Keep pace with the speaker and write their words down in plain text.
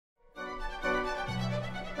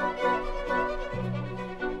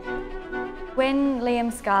When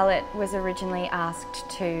Liam Scarlett was originally asked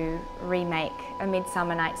to remake A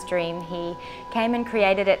Midsummer Night's Dream, he came and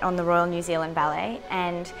created it on the Royal New Zealand Ballet,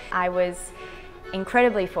 and I was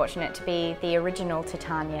incredibly fortunate to be the original to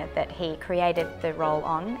Tonia that he created the role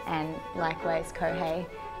on, and likewise Kohei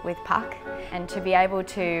with Puck, and to be able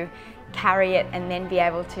to carry it and then be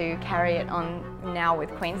able to carry it on now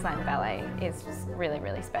with Queensland Ballet is really,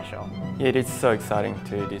 really special. Yeah, it is so exciting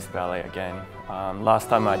to do this ballet again. Last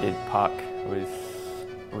time I did Puck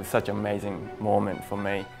was such an amazing moment for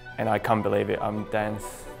me, and I can't believe it, I'm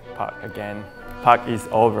dance Puck again. Puck is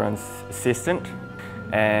Oberon's assistant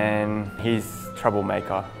and he's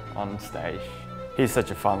troublemaker on stage. He's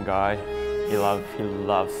such a fun guy. He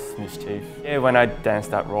loves mischief. Yeah, when I dance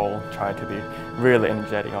that role, try to be really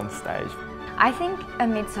energetic on stage. I think A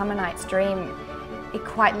Midsummer Night's Dream, it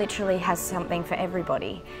quite literally has something for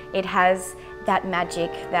everybody. It has that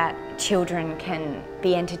magic that children can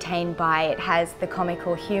be entertained by. It has the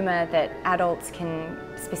comical humour that adults can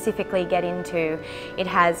specifically get into. It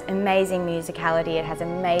has amazing musicality, it has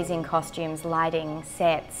amazing costumes, lighting,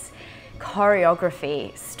 sets,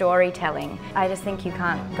 choreography, storytelling. I just think you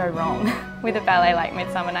can't go wrong with a ballet like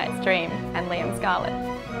Midsummer Night's Dream and Liam Scarlett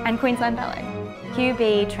and Queensland Ballet.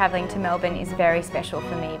 QB travelling to Melbourne is very special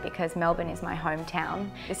for me because Melbourne is my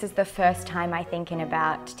hometown. This is the first time I think in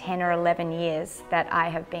about 10 or 11 years that I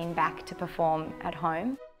have been back to perform at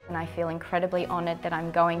home. And I feel incredibly honoured that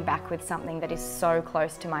I'm going back with something that is so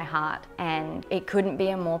close to my heart, and it couldn't be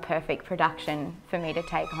a more perfect production for me to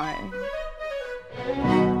take home.